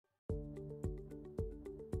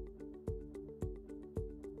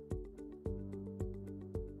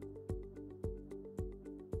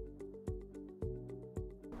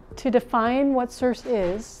To define what CIRS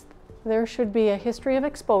is, there should be a history of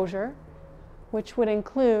exposure, which would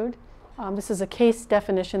include, this is a case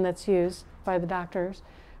definition that's used by the doctors,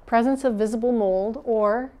 presence of visible mold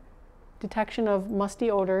or detection of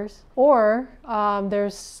musty odors, or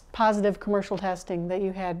there's positive commercial testing that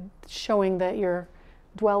you had showing that your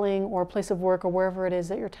dwelling or place of work or wherever it is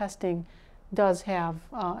that you're testing does have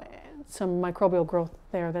some microbial growth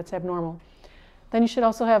there that's abnormal. Then you should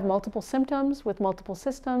also have multiple symptoms with multiple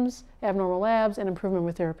systems, abnormal labs, and improvement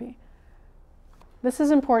with therapy. This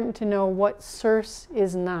is important to know what CIRS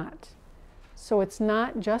is not. So it's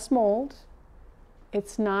not just mold.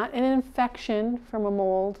 It's not an infection from a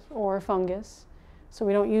mold or a fungus. So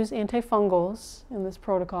we don't use antifungals in this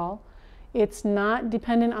protocol. It's not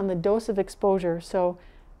dependent on the dose of exposure. So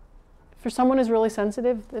for someone who's really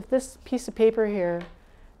sensitive, if this piece of paper here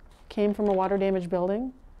came from a water damaged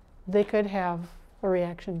building, they could have a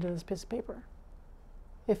reaction to this piece of paper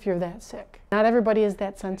if you're that sick. Not everybody is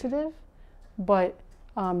that sensitive, but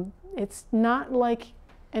it's not like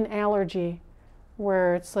an allergy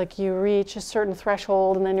where it's like you reach a certain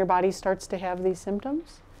threshold and then your body starts to have these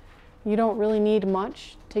symptoms. You don't really need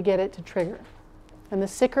much to get it to trigger. And the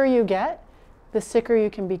sicker you get, the sicker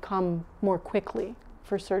you can become more quickly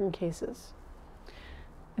for certain cases.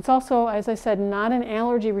 It's also, as I said, not an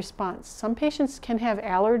allergy response. Some patients can have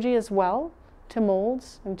allergy as well to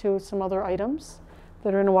molds and to some other items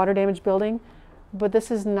that are in a water damaged building, but this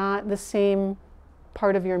is not the same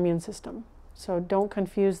part of your immune system. So don't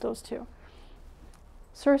confuse those two.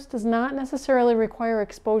 CIRS does not necessarily require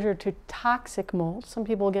exposure to toxic mold. Some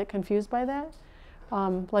people get confused by that.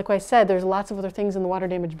 Like I said, there's lots of other things in the water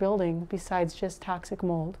damaged building besides just toxic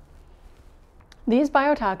mold. These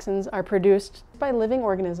biotoxins are produced by living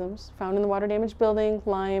organisms found in the water damaged building,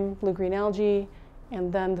 lime, blue-green algae,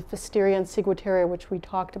 and then the Listeria and Ciguataria, which we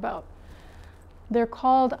talked about. They're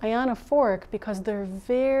called ionophoric because they're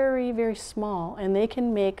very, very small, and they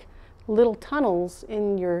can make little tunnels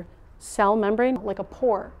in your cell membrane, like a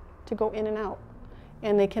pore, to go in and out.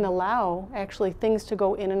 And they can allow, actually, things to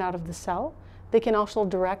go in and out of the cell. They can also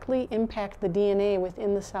directly impact the DNA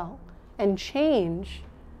within the cell and change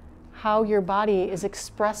how your body is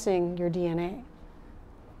expressing your DNA.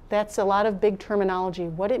 That's a lot of big terminology.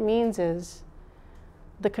 What it means is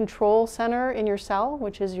the control center in your cell,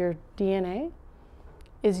 which is your DNA,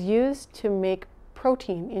 is used to make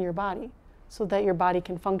protein in your body so that your body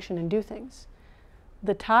can function and do things.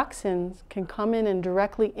 The toxins can come in and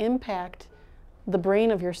directly impact the brain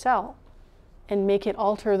of your cell and make it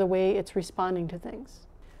alter the way it's responding to things.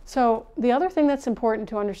 So the other thing that's important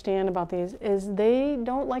to understand about these is they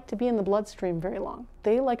don't like to be in the bloodstream very long.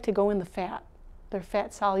 They like to go in the fat. They're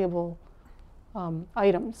fat-soluble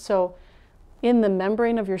items. So in the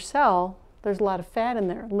membrane of your cell, there's a lot of fat in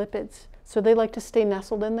there, lipids. So they like to stay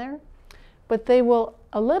nestled in there. But they will,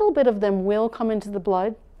 a little bit of them will come into the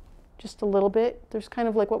blood, just a little bit. There's kind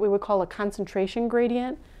of like what we would call a concentration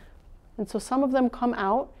gradient. And so some of them come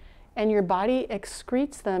out, and your body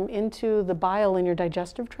excretes them into the bile in your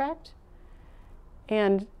digestive tract.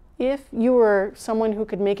 And if you were someone who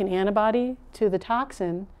could make an antibody to the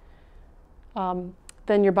toxin,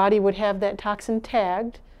 then your body would have that toxin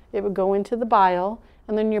tagged. It would go into the bile,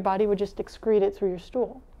 and then your body would just excrete it through your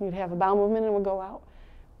stool. You'd have a bowel movement and it would go out.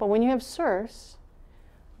 But when you have CIRS,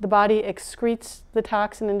 the body excretes the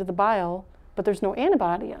toxin into the bile, but there's no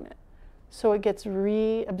antibody on it. So it gets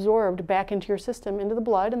reabsorbed back into your system, into the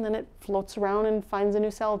blood, and then it floats around and finds a new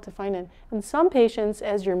cell to find it. And some patients,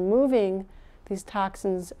 as you're moving these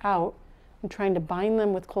toxins out and trying to bind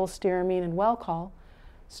them with cholestyramine and Welchol,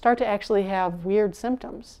 start to actually have weird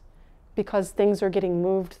symptoms because things are getting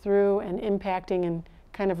moved through and impacting and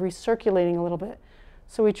kind of recirculating a little bit.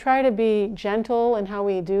 So we try to be gentle in how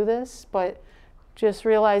we do this, but just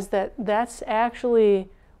realize that that's actually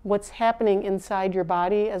what's happening inside your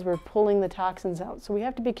body as we're pulling the toxins out. So we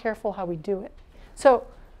have to be careful how we do it. So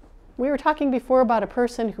we were talking before about a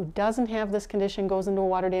person who doesn't have this condition goes into a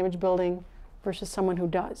water damaged building versus someone who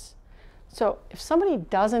does. So if somebody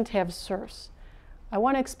doesn't have CIRS, I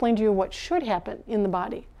want to explain to you what should happen in the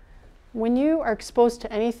body. When you are exposed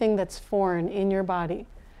to anything that's foreign in your body,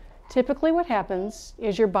 typically what happens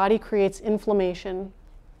is your body creates inflammation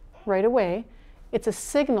right away. It's a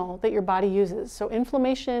signal that your body uses. So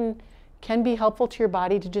inflammation can be helpful to your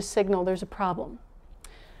body to just signal there's a problem.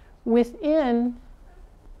 Within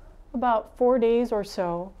about 4 days or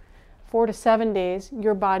so, 4 to 7 days,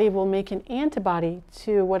 your body will make an antibody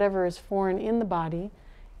to whatever is foreign in the body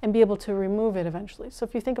and be able to remove it eventually. So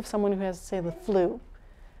if you think of someone who has, say, the flu,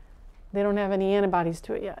 they don't have any antibodies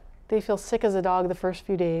to it yet. They feel sick as a dog the first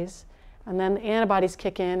few days, and then the antibodies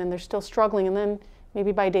kick in and they're still struggling, and then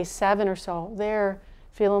maybe by day 7 or so, they're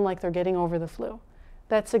feeling like they're getting over the flu.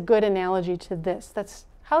 That's a good analogy to this. That's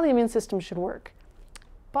how the immune system should work.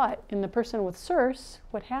 But in the person with CIRS,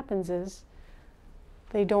 what happens is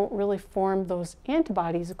they don't really form those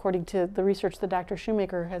antibodies, according to the research that Dr.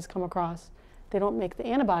 Shoemaker has come across. They don't make the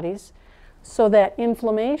antibodies. So that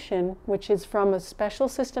inflammation, which is from a special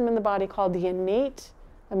system in the body called the innate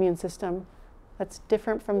immune system, that's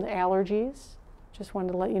different from the allergies. Just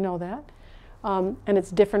wanted to let you know that. And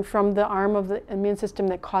it's different from the arm of the immune system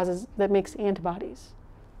that makes antibodies.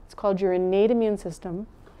 It's called your innate immune system.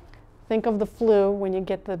 Think of the flu when you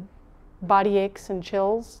get the body aches and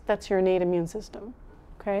chills. That's your innate immune system.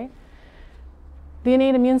 Okay? The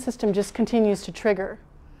innate immune system just continues to trigger.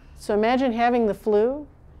 So imagine having the flu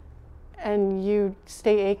and you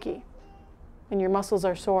stay achy and your muscles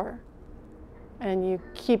are sore and you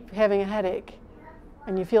keep having a headache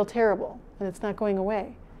and you feel terrible and it's not going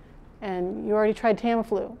away. And you already tried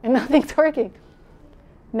Tamiflu and nothing's working.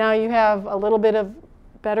 Now you have a little bit of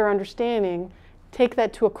better understanding. Take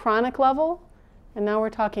that to a chronic level, and now we're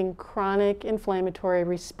talking chronic inflammatory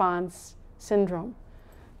response syndrome.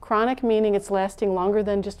 Chronic meaning it's lasting longer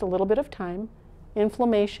than just a little bit of time.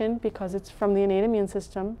 Inflammation, because it's from the innate immune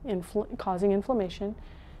system causing inflammation.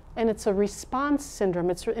 And it's a response syndrome.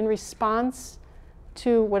 It's in response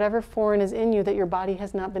to whatever foreign is in you that your body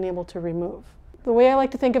has not been able to remove. The way I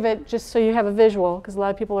like to think of it, just so you have a visual, because a lot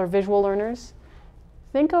of people are visual learners,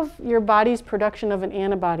 think of your body's production of an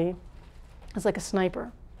antibody as like a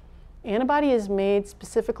sniper. Antibody is made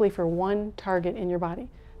specifically for one target in your body.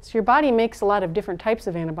 So your body makes a lot of different types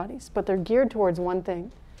of antibodies, but they're geared towards one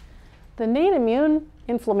thing. The innate immune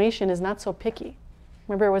inflammation is not so picky.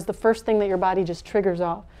 Remember, it was the first thing that your body just triggers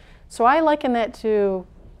off. So I liken that to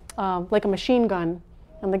like a machine gun.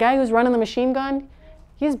 And the guy who's running the machine gun,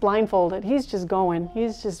 he's blindfolded. He's just going.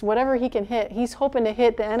 He's just whatever he can hit. He's hoping to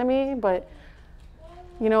hit the enemy, but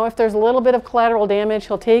you know, if there's a little bit of collateral damage,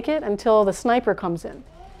 he'll take it until the sniper comes in.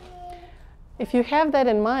 If you have that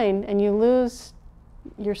in mind and you lose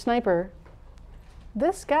your sniper,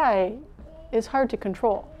 this guy is hard to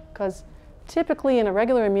control, because typically in a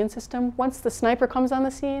regular immune system, once the sniper comes on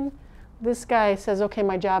the scene, this guy says, okay,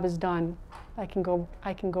 my job is done. I can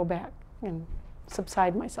go back and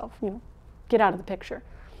subside myself, you know, get out of the picture.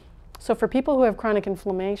 So for people who have chronic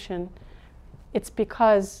inflammation, it's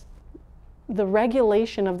because the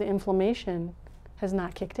regulation of the inflammation has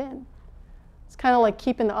not kicked in. It's kind of like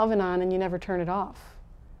keeping the oven on and you never turn it off.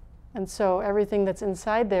 And so everything that's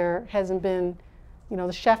inside there hasn't been, you know,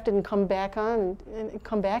 the chef didn't come back on and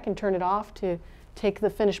come back and turn it off to take the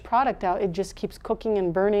finished product out. It just keeps cooking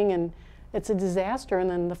and burning, and it's a disaster, and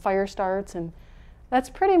then the fire starts. And that's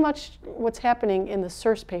pretty much what's happening in the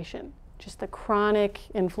CIRS patient, just the chronic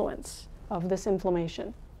influence of this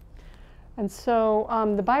inflammation. And so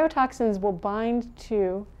the biotoxins will bind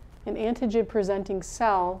to an antigen-presenting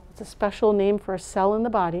cell. It's a special name for a cell in the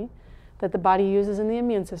body that the body uses in the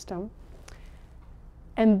immune system.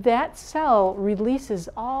 And that cell releases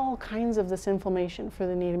all kinds of this inflammation for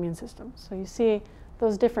the innate immune system. So you see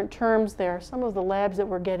those different terms there. Some of the labs that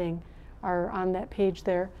we're getting are on that page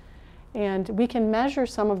there. And we can measure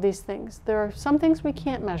some of these things. There are some things we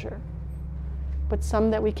can't measure, but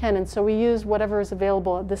some that we can. And so we use whatever is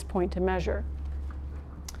available at this point to measure.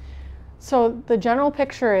 So the general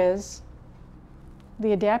picture is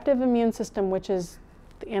the adaptive immune system, which is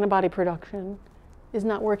the antibody production, is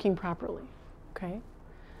not working properly. Okay?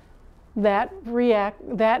 That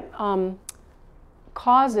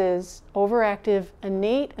causes overactive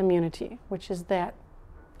innate immunity, which is that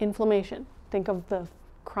inflammation. Think of the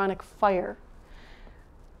chronic fire.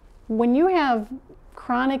 When you have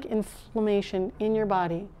chronic inflammation in your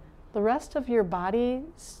body, the rest of your body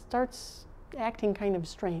starts acting kind of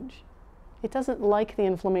strange. It doesn't like the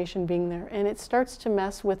inflammation being there, and it starts to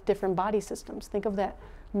mess with different body systems. Think of that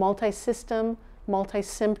multi-system,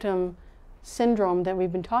 multi-symptom syndrome that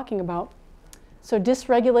we've been talking about. So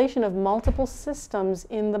dysregulation of multiple systems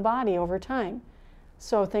in the body over time.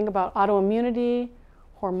 So think about autoimmunity,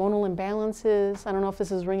 hormonal imbalances. I don't know if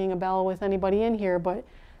this is ringing a bell with anybody in here, but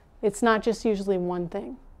it's not just usually one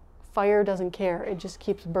thing. Fire doesn't care. It just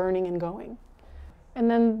keeps burning and going. And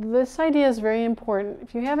then this idea is very important.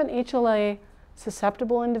 If you have an HLA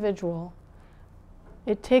susceptible individual,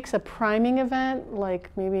 it takes a priming event, like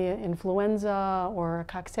maybe an influenza or a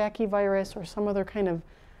Coxsackie virus or some other kind of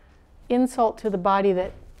insult to the body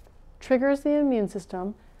that triggers the immune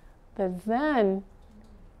system, that then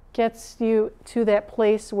gets you to that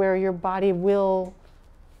place where your body will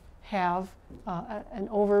have an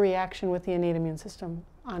overreaction with the innate immune system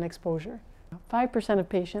on exposure. 5% of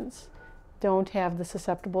patients don't have the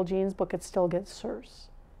susceptible genes but could still get CIRS.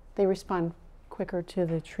 They respond quicker to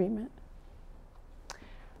the treatment.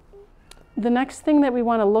 The next thing that we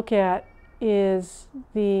want to look at is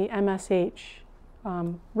the MSH.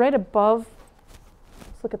 Right above,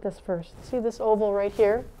 let's look at this first. See this oval right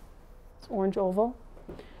here? This orange oval.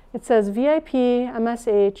 It says VIP,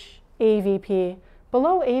 MSH, AVP.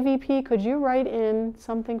 Below AVP, could you write in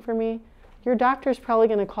something for me? Your doctor's probably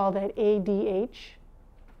going to call that ADH.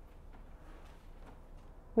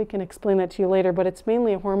 We can explain that to you later, but it's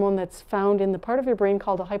mainly a hormone that's found in the part of your brain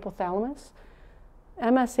called a hypothalamus.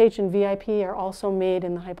 MSH and VIP are also made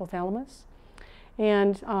in the hypothalamus.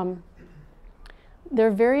 And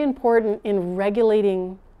they're very important in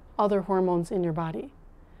regulating other hormones in your body.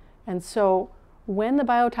 And so when the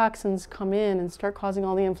biotoxins come in and start causing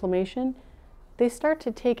all the inflammation, they start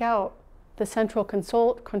to take out the central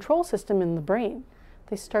control system in the brain.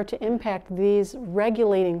 They start to impact these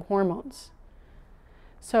regulating hormones.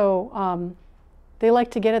 So they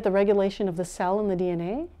like to get at the regulation of the cell and the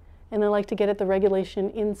DNA, and they like to get at the regulation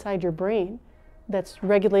inside your brain that's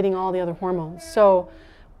regulating all the other hormones. So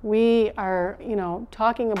we are,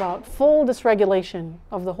 talking about full dysregulation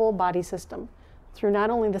of the whole body system through not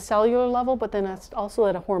only the cellular level, but then also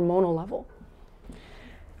at a hormonal level.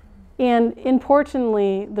 And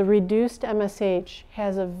importantly, the reduced MSH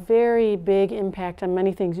has a very big impact on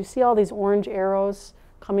many things. You see all these orange arrows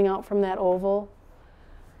coming out from that oval?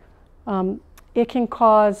 It can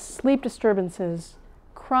cause sleep disturbances,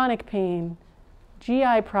 chronic pain,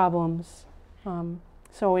 GI problems,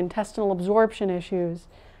 so intestinal absorption issues,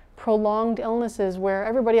 prolonged illnesses where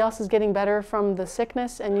everybody else is getting better from the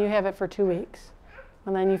sickness and you have it for 2 weeks.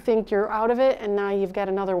 And then you think you're out of it and now you've got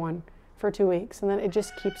another one for 2 weeks. And then it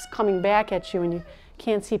just keeps coming back at you and you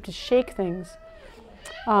can't seem to shake things.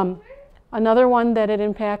 Another one that it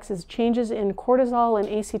impacts is changes in cortisol and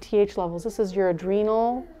ACTH levels. This is your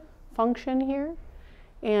adrenal function here.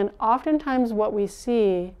 And oftentimes what we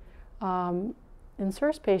see in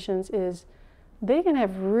CIRS patients is they can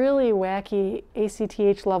have really wacky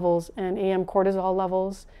ACTH levels and AM cortisol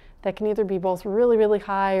levels that can either be both really, really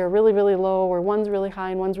high or really, really low, or one's really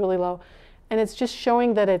high and one's really low. And it's just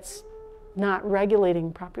showing that it's not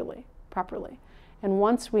regulating properly. And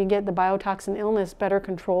once we get the biotoxin illness better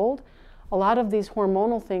controlled, a lot of these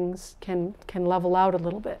hormonal things can level out a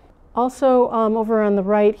little bit. Also, over on the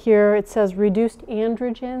right here, it says reduced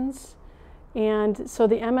androgens. And so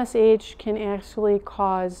the MSH can actually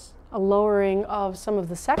cause a lowering of some of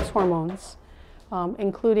the sex hormones,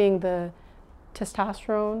 including the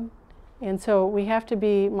testosterone. And so we have to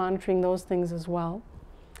be monitoring those things as well.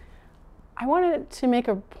 I wanted to make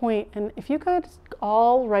a point, and if you could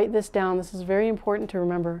all write this down, this is very important to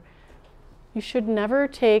remember. You should never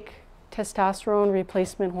take testosterone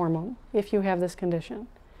replacement hormone if you have this condition.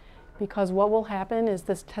 Because what will happen is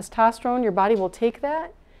this testosterone, your body will take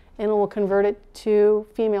that and it will convert it to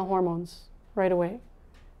female hormones right away,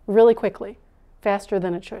 really quickly, faster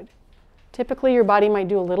than it should. Typically your body might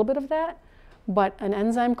do a little bit of that, but an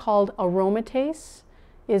enzyme called aromatase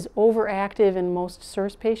is overactive in most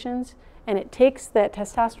CIRS patients, and it takes that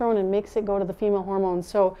testosterone and makes it go to the female hormones.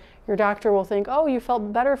 So your doctor will think, oh, you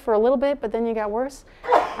felt better for a little bit, but then you got worse.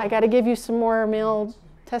 I got to give you some more male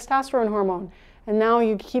testosterone hormone. And now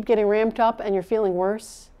you keep getting ramped up and you're feeling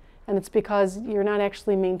worse, and it's because you're not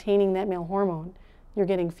actually maintaining that male hormone. You're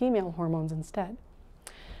getting female hormones instead.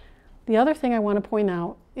 The other thing I want to point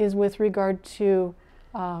out is with regard to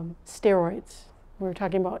steroids. We were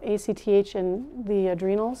talking about ACTH and the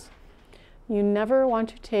adrenals. You never want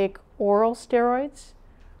to take oral steroids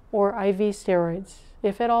or IV steroids,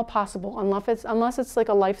 if at all possible, unless it's like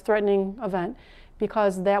a life-threatening event,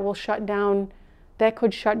 because that will shut down. That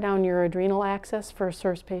could shut down your adrenal axis for a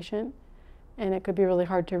CIRS patient, and it could be really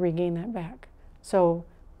hard to regain that back. So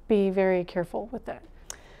be very careful with that.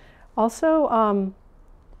 Also,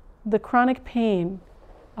 the chronic pain.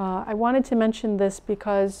 I wanted to mention this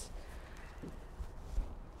because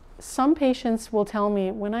some patients will tell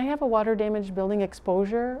me, when I have a water damage building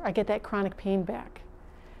exposure, I get that chronic pain back.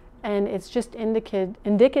 And it's just indicative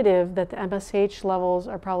that the MSH levels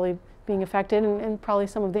are probably being affected, and probably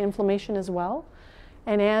some of the inflammation as well.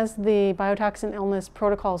 And as the biotoxin illness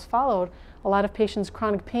protocols followed, a lot of patients'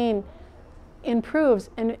 chronic pain improves.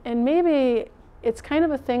 And maybe it's kind of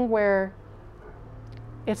a thing where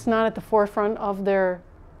it's not at the forefront of their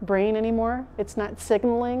brain anymore. It's not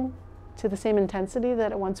signaling to the same intensity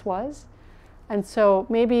that it once was. And so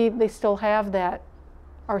maybe they still have that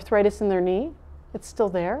arthritis in their knee. It's still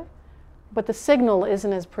there. But the signal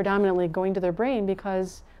isn't as predominantly going to their brain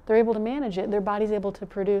because they're able to manage it. Their body's able to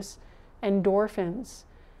produce endorphins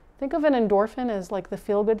Think of an endorphin as like the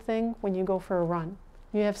feel-good thing when you go for a run.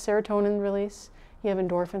 You have serotonin release, you have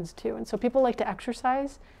endorphins too. And so people like to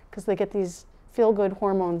exercise because they get these feel-good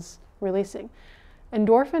hormones releasing.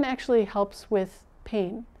 Endorphin actually helps with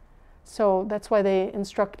pain. So that's why they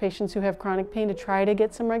instruct patients who have chronic pain to try to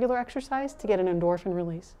get some regular exercise to get an endorphin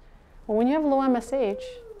release. Well, when you have low MSH,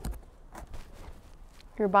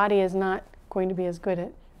 your body is not going to be as good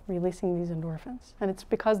at releasing these endorphins. And it's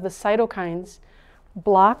because the cytokines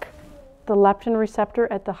block the leptin receptor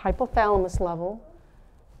at the hypothalamus level,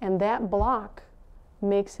 and that block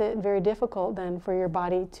makes it very difficult then for your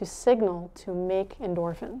body to signal to make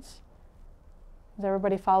endorphins. Does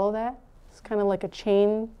everybody follow that? It's kind of like a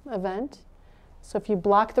chain event. So if you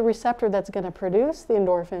block the receptor that's going to produce the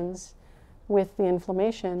endorphins with the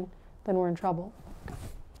inflammation, then we're in trouble.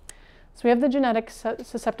 So we have the genetic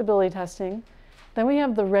susceptibility testing. Then we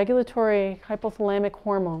have the regulatory hypothalamic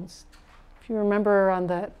hormones. If you remember on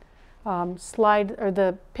that slide, or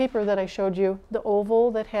the paper that I showed you, the oval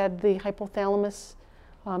that had the hypothalamus,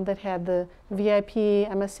 that had the VIP,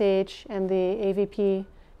 MSH, and the AVP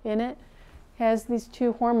in it, has these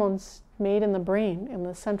two hormones made in the brain, in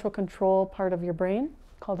the central control part of your brain,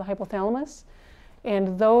 called the hypothalamus.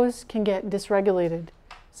 And those can get dysregulated.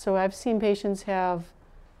 So I've seen patients have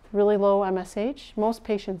really low MSH. Most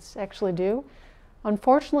patients actually do.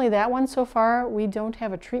 Unfortunately, that one so far, we don't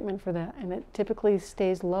have a treatment for that, and it typically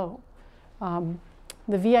stays low.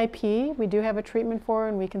 The VIP, we do have a treatment for,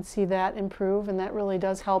 and we can see that improve, and that really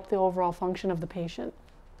does help the overall function of the patient.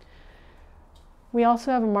 We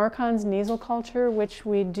also have a Marcon's nasal culture, which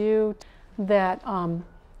we do that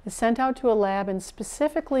is sent out to a lab, and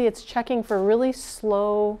specifically it's checking for really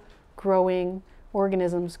slow growing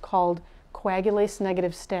organisms called coagulase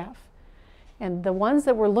negative staph. And the ones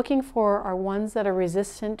that we're looking for are ones that are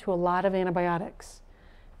resistant to a lot of antibiotics.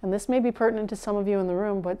 And this may be pertinent to some of you in the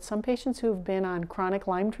room, but some patients who've been on chronic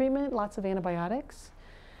Lyme treatment, lots of antibiotics,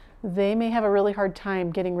 they may have a really hard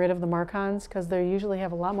time getting rid of the Marcons because they usually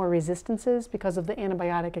have a lot more resistances because of the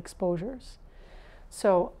antibiotic exposures.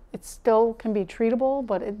 So it still can be treatable,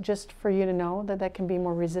 but just for you to know that that can be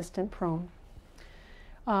more resistant prone.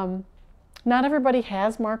 Not everybody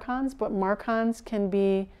has Marcons, but Marcons can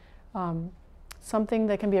be something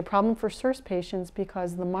that can be a problem for CIRS patients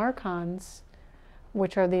because the Marcons,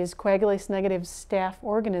 which are these coagulase negative staph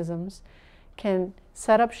organisms, can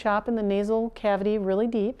set up shop in the nasal cavity really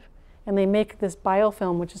deep, and they make this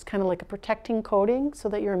biofilm, which is kind of like a protecting coating so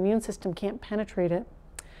that your immune system can't penetrate it.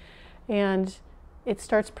 And it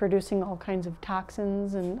starts producing all kinds of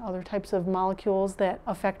toxins and other types of molecules that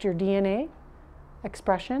affect your DNA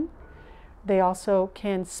expression. They also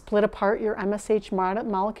can split apart your MSH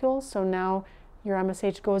molecules, so now your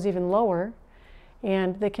MSH goes even lower.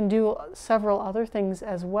 And they can do several other things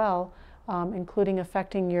as well, including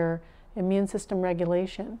affecting your immune system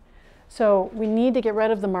regulation. So we need to get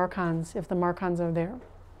rid of the Marcons if the Marcons are there.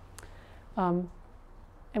 And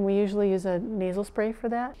we usually use a nasal spray for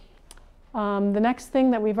that. The next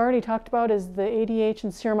thing that we've already talked about is the ADH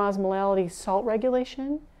and serum osmolality salt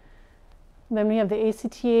regulation. Then we have the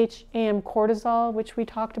ACTH AM cortisol, which we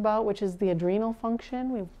talked about, which is the adrenal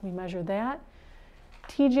function. We measure that.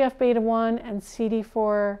 TGF beta 1 and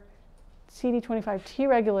CD4, CD25 T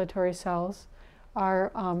regulatory cells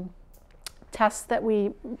are tests that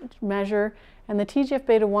we measure. And the TGF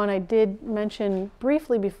beta 1 I did mention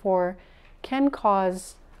briefly before can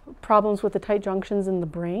cause problems with the tight junctions in the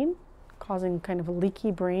brain, causing kind of a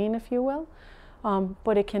leaky brain, if you will.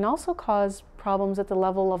 But it can also cause problems at the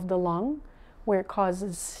level of the lung, where it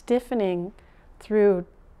causes stiffening through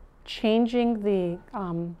changing the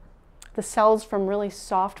cells from really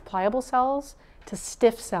soft, pliable cells to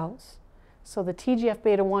stiff cells. So the TGF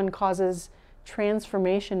beta 1 causes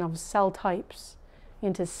transformation of cell types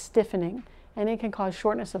into stiffening, and it can cause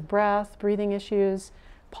shortness of breath, breathing issues,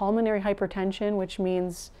 pulmonary hypertension, which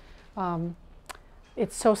means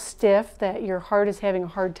it's so stiff that your heart is having a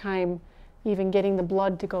hard time even getting the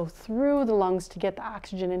blood to go through the lungs to get the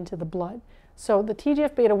oxygen into the blood. So the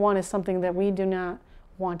TGF beta 1 is something that we do not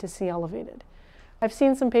want to see elevated. I've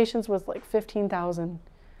seen some patients with like 15,000.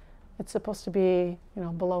 It's supposed to be,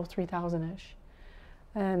 below 3,000-ish.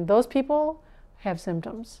 And those people have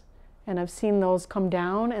symptoms. And I've seen those come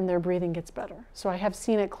down and their breathing gets better. So I have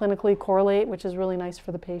seen it clinically correlate, which is really nice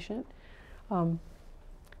for the patient.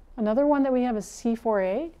 Another one that we have is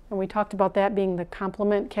C4A, and we talked about that being the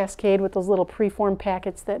complement cascade with those little preformed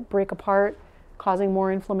packets that break apart, causing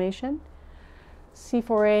more inflammation.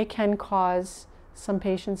 C4A can cause some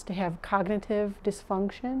patients to have cognitive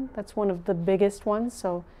dysfunction. That's one of the biggest ones,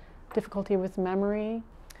 so difficulty with memory.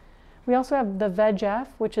 We also have the VEGF,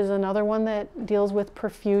 which is another one that deals with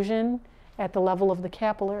perfusion at the level of the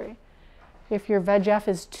capillary. If your VEGF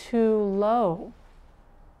is too low,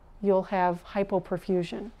 you'll have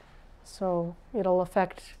hypoperfusion. So it'll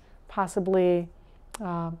affect possibly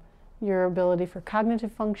your ability for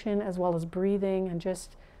cognitive function as well as breathing and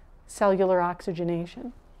just cellular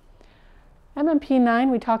oxygenation.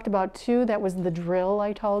 MMP9 we talked about too. That was the drill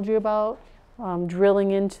I told you about,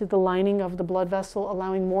 drilling into the lining of the blood vessel,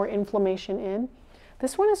 allowing more inflammation in.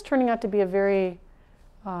 This one is turning out to be a very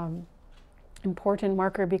important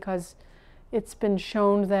marker because it's been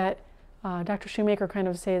shown that Dr. Shoemaker kind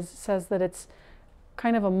of says that it's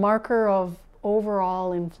kind of a marker of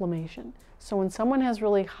overall inflammation. So when someone has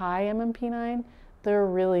really high MMP9, they're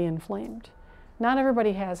really inflamed. Not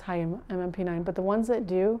everybody has high MMP9, but the ones that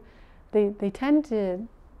do, they tend to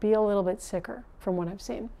be a little bit sicker from what I've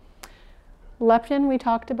seen. Leptin we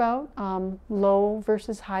talked about, low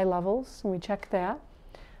versus high levels, and we checked that.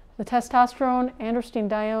 The testosterone,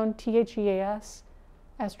 androstenedione, THEAS,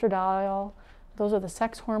 estradiol, those are the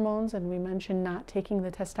sex hormones, and we mentioned not taking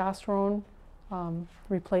the testosterone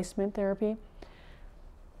replacement therapy.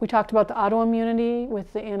 We talked about the autoimmunity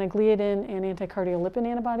with the anagliadin and anticardiolipin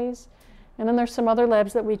antibodies. And then there's some other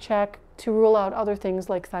labs that we check to rule out other things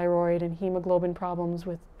like thyroid and hemoglobin problems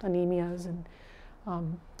with anemias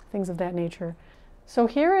and things of that nature. So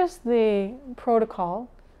here is the protocol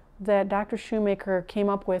that Dr. Shoemaker came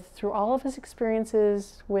up with through all of his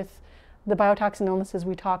experiences with the biotoxin illnesses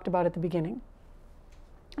we talked about at the beginning.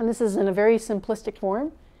 And this is in a very simplistic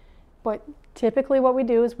form, but typically what we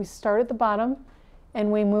do is we start at the bottom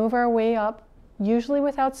and we move our way up, usually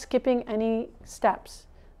without skipping any steps.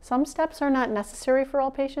 Some steps are not necessary for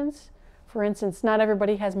all patients. For instance, not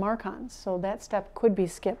everybody has MARCONs, so that step could be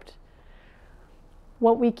skipped.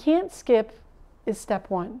 What we can't skip is step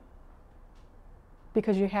 1,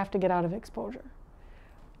 because you have to get out of exposure.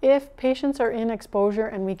 If patients are in exposure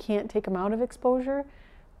and we can't take them out of exposure,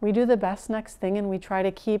 we do the best next thing and we try to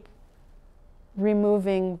keep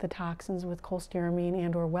removing the toxins with cholestyramine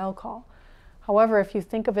and or Welchol. However, if you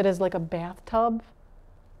think of it as like a bathtub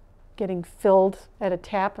getting filled at a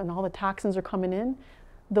tap and all the toxins are coming in,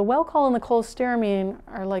 the Welchol and the cholestyramine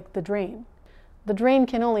are like the drain. The drain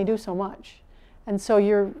can only do so much. And so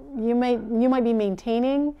you might be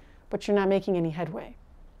maintaining, but you're not making any headway.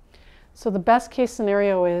 So the best case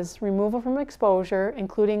scenario is removal from exposure,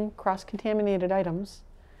 including cross-contaminated items,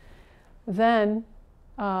 then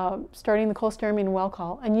starting the cholestyramine and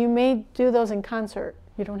Welchol. And you may do those in concert.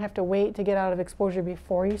 You don't have to wait to get out of exposure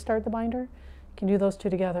before you start the binder. You can do those two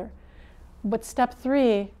together. But step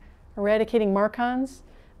 3, eradicating MARCONs,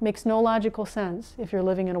 makes no logical sense if you're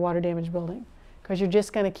living in a water-damaged building, because you're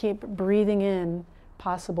just going to keep breathing in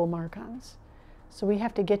possible MARCONs. So we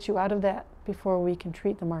have to get you out of that before we can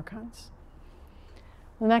treat the MARCONs.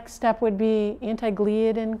 The next step would be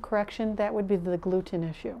anti-gliadin correction. That would be the gluten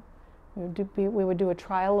issue. We would do a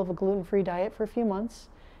trial of a gluten-free diet for a few months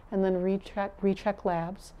and then recheck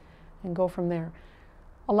labs and go from there.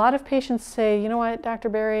 A lot of patients say, you know what, Dr.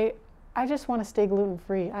 Berry, I just want to stay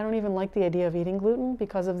gluten-free. I don't even like the idea of eating gluten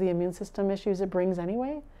because of the immune system issues it brings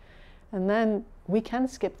anyway. And then we can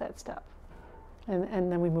skip that step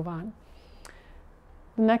and then we move on.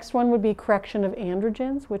 The next one would be correction of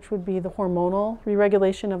androgens, which would be the hormonal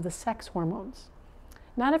re-regulation of the sex hormones.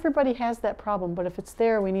 Not everybody has that problem, but if it's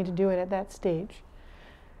there, we need to do it at that stage.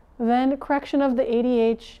 Then correction of the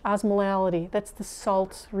ADH osmolality, that's the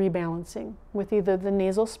salt rebalancing with either the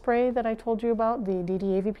nasal spray that I told you about, the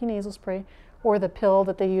DDAVP nasal spray, or the pill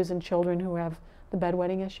that they use in children who have the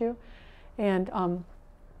bedwetting issue. And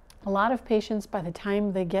a lot of patients, by the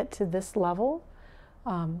time they get to this level,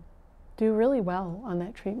 do really well on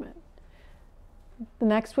that treatment. The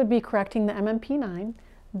next would be correcting the MMP9.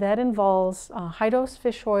 That involves high-dose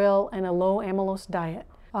fish oil and a low amylose diet.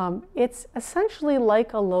 It's essentially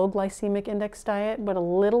like a low glycemic index diet, but a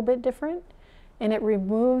little bit different, and it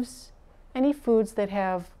removes any foods that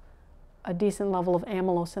have a decent level of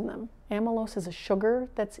amylose in them. Amylose is a sugar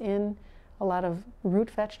that's in a lot of root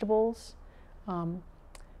vegetables.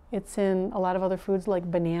 It's in a lot of other foods like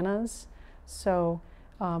bananas. So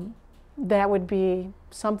that would be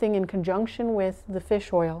something in conjunction with the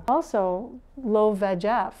fish oil. Also, low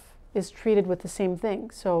VEGF is treated with the same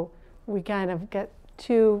thing. So we kind of get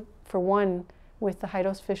 2 for 1 with the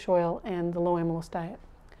high-dose fish oil and the low amylose diet.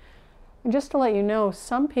 And just to let you know,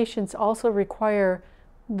 some patients also require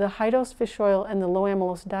the high-dose fish oil and the low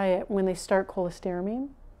amylose diet when they start cholestyramine,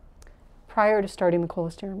 prior to starting the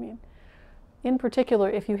cholestyramine. In particular,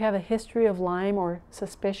 if you have a history of Lyme or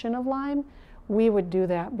suspicion of Lyme, we would do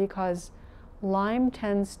that because Lyme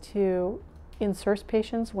tends to in CIRS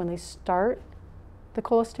patients, when they start the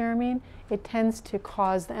cholestyramine, it tends to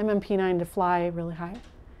cause the MMP9 to fly really high,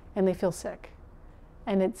 and they feel sick.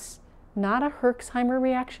 And it's not a Herxheimer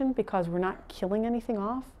reaction because we're not killing anything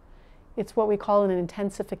off. It's what we call an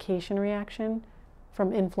intensification reaction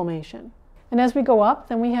from inflammation. And as we go up,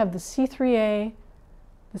 then we have the C3A,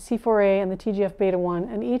 the C4A, and the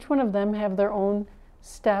TGF-beta1, and each one of them have their own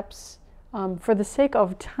steps. For the sake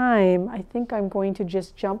of time, I think I'm going to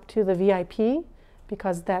just jump to the VIP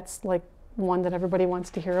because that's like one that everybody wants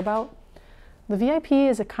to hear about. The VIP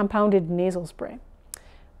is a compounded nasal spray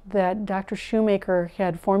that Dr. Shoemaker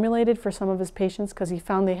had formulated for some of his patients because he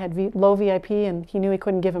found they had low VIP and he knew he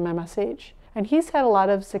couldn't give them MSH. And he's had a lot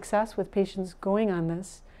of success with patients going on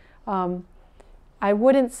this. I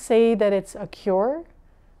wouldn't say that it's a cure,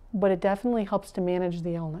 but it definitely helps to manage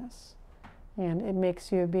the illness. And it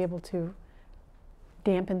makes you be able to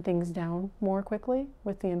dampen things down more quickly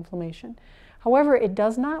with the inflammation. However, it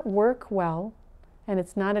does not work well, and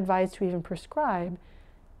it's not advised to even prescribe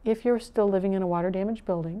if you're still living in a water-damaged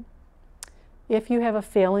building, if you have a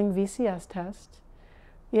failing VCS test,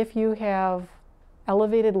 if you have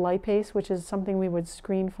elevated lipase, which is something we would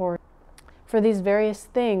screen for these various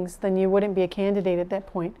things, then you wouldn't be a candidate at that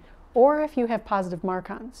point, or if you have positive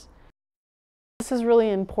MARCONs. This is really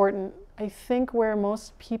important. I think where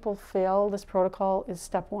most people fail this protocol is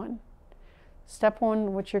step one. Step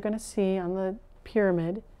one, which you're going to see on the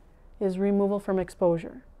pyramid, is removal from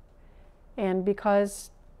exposure. And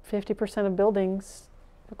because 50% of buildings,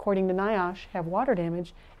 according to NIOSH, have water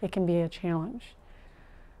damage, it can be a challenge.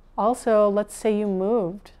 Also, let's say you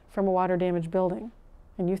moved from a water damaged building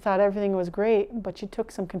and you thought everything was great, but you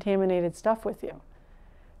took some contaminated stuff with you.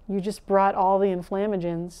 You just brought all the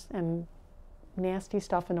inflammagens and nasty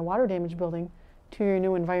stuff in a water damaged building to your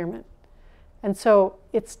new environment. And so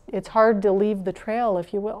it's hard to leave the trail,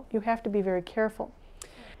 if you will. You have to be very careful.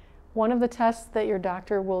 One of the tests that your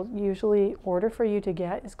doctor will usually order for you to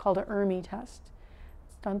get is called an ERMI test.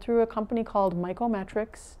 It's done through a company called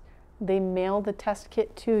Mycometrics. They mail the test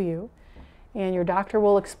kit to you, and your doctor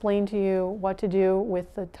will explain to you what to do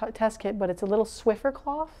with the test kit, but it's a little Swiffer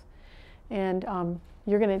cloth, and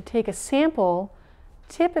you're going to take a sample,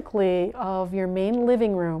 typically of your main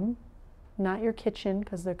living room, not your kitchen,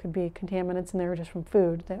 because there could be contaminants in there just from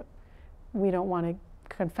food that we don't want to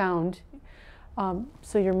confound.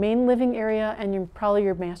 So your main living area and probably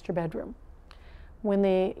your master bedroom. When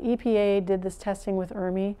the EPA did this testing with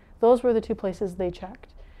ERMI, those were the two places they checked.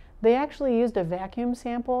 They actually used a vacuum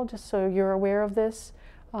sample, just so you're aware of this,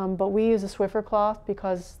 but we use a Swiffer cloth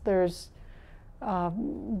because there's,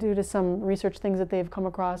 due to some research things that they've come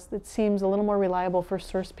across, it seems a little more reliable for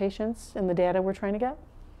CIRS patients and the data we're trying to get.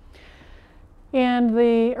 And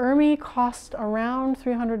the ERMI costs around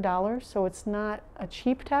 $300, so it's not a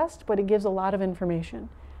cheap test, but it gives a lot of information.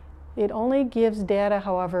 It only gives data,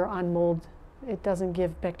 however, on mold. It doesn't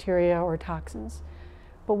give bacteria or toxins.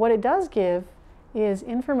 But what it does give is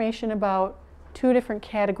information about two different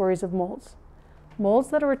categories of molds. Molds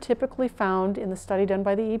that are typically found in the study done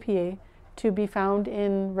by the EPA to be found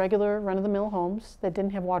in regular run-of-the-mill homes that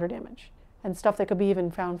didn't have water damage, and stuff that could be even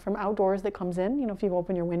found from outdoors that comes in. You know, if you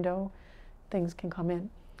open your window, things can come in,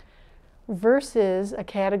 versus a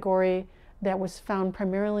category that was found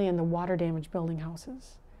primarily in the water damaged building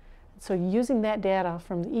houses. So using that data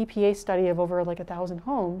from the EPA study of over like 1,000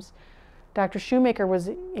 homes, Dr. Shoemaker was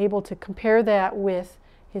able to compare that with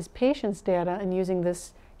his patients' data, and using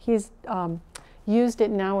this, he's used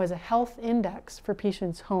it now as a health index for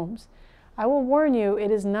patients' homes. I will warn you,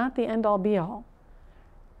 it is not the end-all be-all,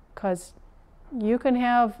 because you can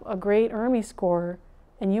have a great ERMI score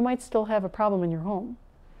and you might still have a problem in your home.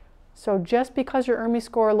 So just because your ERMI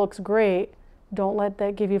score looks great, don't let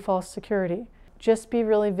that give you false security. Just be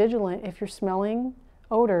really vigilant. If you're smelling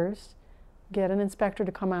odors, get an inspector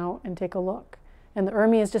to come out and take a look. And the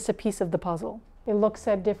ERMI is just a piece of the puzzle. It looks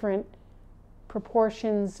at different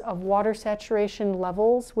proportions of water saturation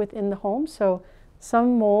levels within the home. So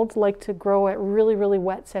some molds like to grow at really, really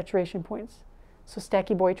wet saturation points. So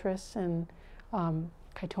Stachybotrys and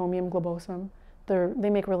Chytomium globosum. They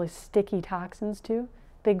make really sticky toxins too.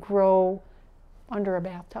 They grow under a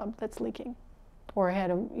bathtub that's leaking. Or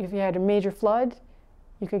if you had a major flood,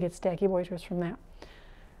 you could get Stachybotrys from that.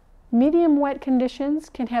 Medium wet conditions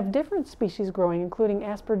can have different species growing, including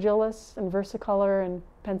Aspergillus and versicolor and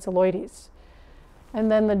Pensiloides.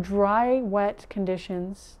 And then the dry wet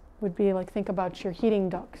conditions would be like, think about your heating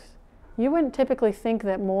ducts. You wouldn't typically think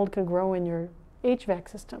that mold could grow in your HVAC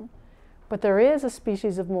system. But there is a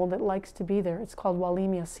species of mold that likes to be there. It's called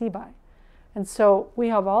Wallemia seebi. And so we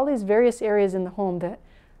have all these various areas in the home that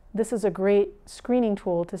this is a great screening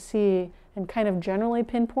tool to see and kind of generally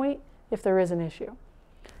pinpoint if there is an issue.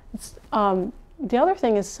 The other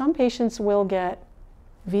thing is some patients will get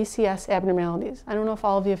VCS abnormalities. I don't know if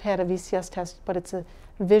all of you have had a VCS test, but it's a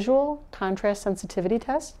visual contrast sensitivity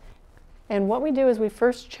test. And what we do is we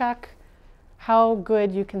first check how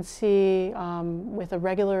good you can see with a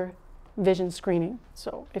regular vision screening.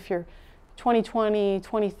 So if you're 20/20,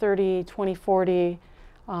 20/30,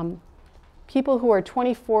 20/40, people who are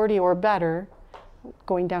 20/40 or better,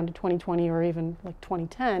 going down to 20/20 or even like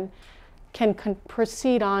 20/10, can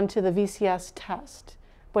proceed on to the VCS test.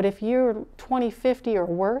 But if you're 20/50 or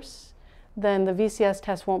worse, then the VCS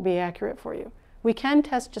test won't be accurate for you. We can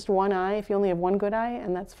test just one eye if you only have one good eye,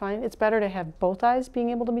 and that's fine. It's better to have both eyes being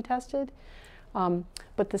able to be tested.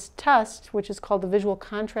 But this test, which is called the visual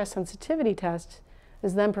contrast sensitivity test,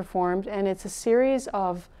 is then performed, and it's a series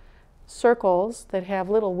of circles that have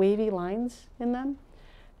little wavy lines in them.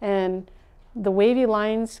 And the wavy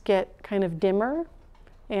lines get kind of dimmer,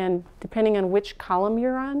 and depending on which column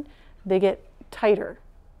you're on, they get tighter,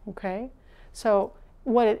 okay? So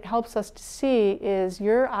what it helps us to see is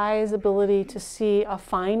your eye's ability to see a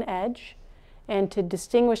fine edge and to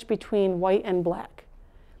distinguish between white and black.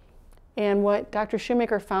 And what Dr.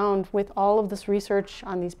 Shoemaker found with all of this research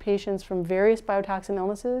on these patients from various biotoxin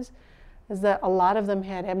illnesses is that a lot of them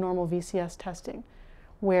had abnormal VCS testing,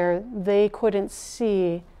 where they couldn't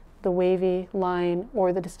see the wavy line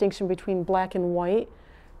or the distinction between black and white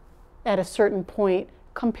at a certain point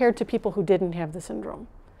compared to people who didn't have the syndrome.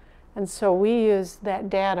 And so we use that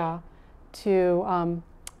data to,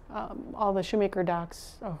 all the Shoemaker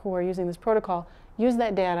docs who are using this protocol, use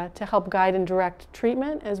that data to help guide and direct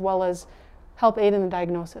treatment as well as help aid in the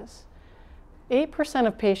diagnosis. 8%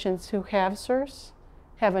 of patients who have CIRS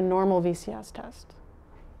have a normal VCS test.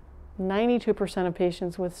 92% of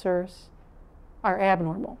patients with CIRS are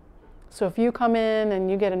abnormal. So if you come in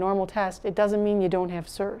and you get a normal test, it doesn't mean you don't have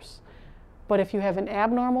CIRS. But if you have an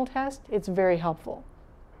abnormal test, it's very helpful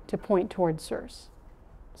to point towards CIRS.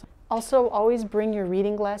 Also, always bring your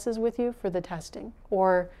reading glasses with you for the testing,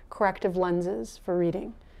 or corrective lenses for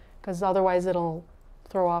reading, because otherwise it'll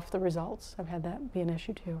throw off the results. I've had that be an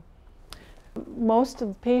issue too. Most of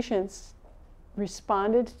the patients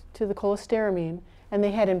responded to the cholestyramine, and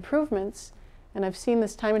they had improvements, and I've seen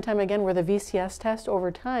this time and time again where the VCS test over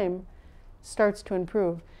time starts to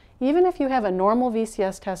improve. Even if you have a normal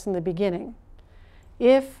VCS test in the beginning,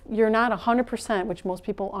 if you're not 100%, which most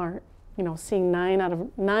people aren't, you know, seeing 9 out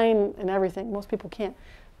of 9 and everything, most people can't,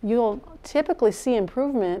 you'll typically see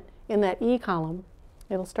improvement in that E column.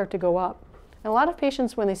 It'll start to go up. And a lot of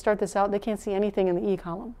patients, when they start this out, they can't see anything in the E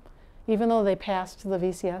column, even though they passed the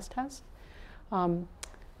VCS test.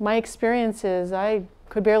 My experience is I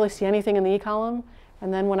could barely see anything in the E column,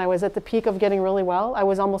 and then when I was at the peak of getting really well, I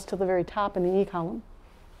was almost to the very top in the E column.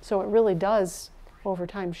 So it really does, over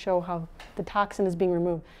time, show how the toxin is being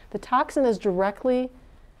removed. The toxin is directly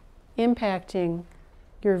impacting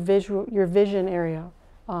your vision area,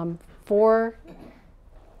 not for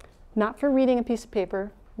reading a piece of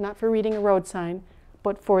paper, not for reading a road sign,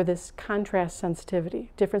 but for this contrast sensitivity,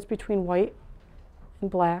 difference between white and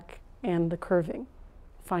black and the curving,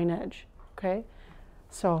 fine edge, okay?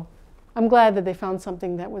 So I'm glad that they found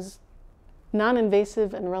something that was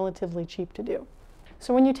non-invasive and relatively cheap to do.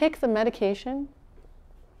 So when you take the medication,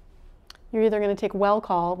 you're either going to take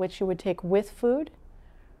Welchol, which you would take with food,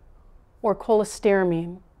 or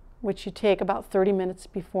cholestyramine, which you take about 30 minutes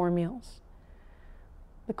before meals.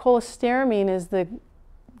 The cholestyramine is the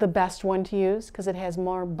best one to use because it has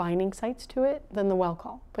more binding sites to it than the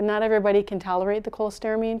Welchol. But not everybody can tolerate the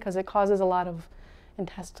cholestyramine because it causes a lot of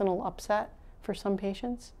intestinal upset for some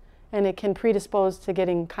patients, and it can predispose to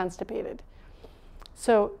getting constipated.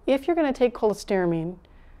 So if you're going to take cholestyramine,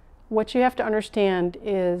 what you have to understand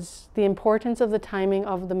is the importance of the timing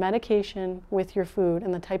of the medication with your food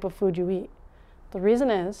and the type of food you eat. The reason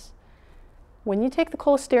is, when you take the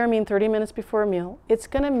cholestyramine 30 minutes before a meal, it's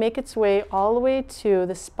going to make its way all the way to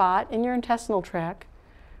the spot in your intestinal tract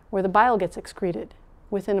where the bile gets excreted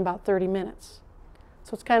within about 30 minutes.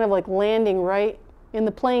 So it's kind of like landing right in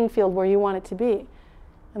the playing field where you want it to be.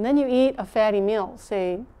 And then you eat a fatty meal.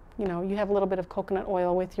 Say, you know, you have a little bit of coconut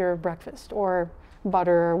oil with your breakfast, or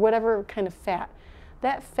butter, or whatever kind of fat.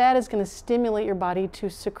 That fat is going to stimulate your body to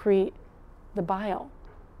secrete the bile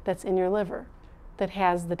that's in your liver that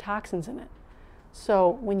has the toxins in it.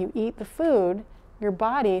 So when you eat the food, your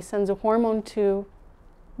body sends a hormone to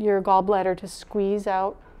your gallbladder to squeeze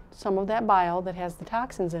out some of that bile that has the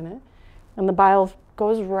toxins in it, and the bile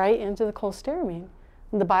goes right into the cholestyramine.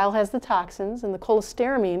 And the bile has the toxins, and the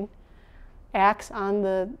cholestyramine acts on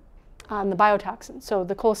the biotoxin. So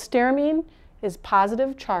the cholestyramine is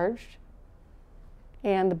positive charged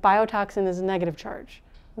and the biotoxin is a negative charge.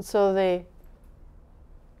 And so they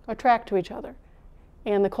attract to each other.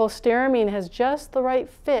 And the cholestyramine has just the right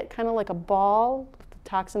fit, kind of like a ball. The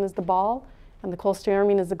toxin is the ball, and the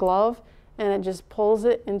cholestyramine is the glove, and it just pulls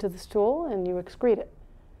it into the stool, and you excrete it.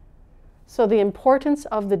 So the importance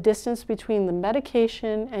of the distance between the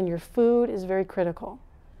medication and your food is very critical.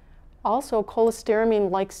 Also, cholestyramine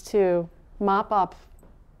likes to mop up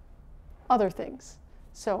other things.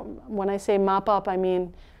 So when I say mop up, I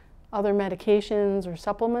mean other medications or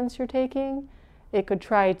supplements you're taking. It could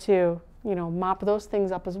try to, mop those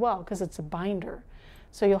things up as well, because it's a binder.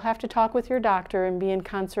 So you'll have to talk with your doctor and be in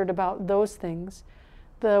concert about those things.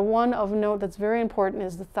 The one of note that's very important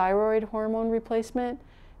is the thyroid hormone replacement.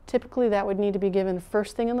 Typically that would need to be given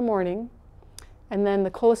first thing in the morning, and then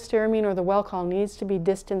the cholestyramine or the Welchol needs to be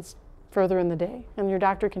distanced further in the day, and your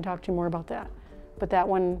doctor can talk to you more about that. But that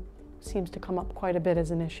one seems to come up quite a bit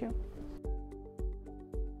as an issue.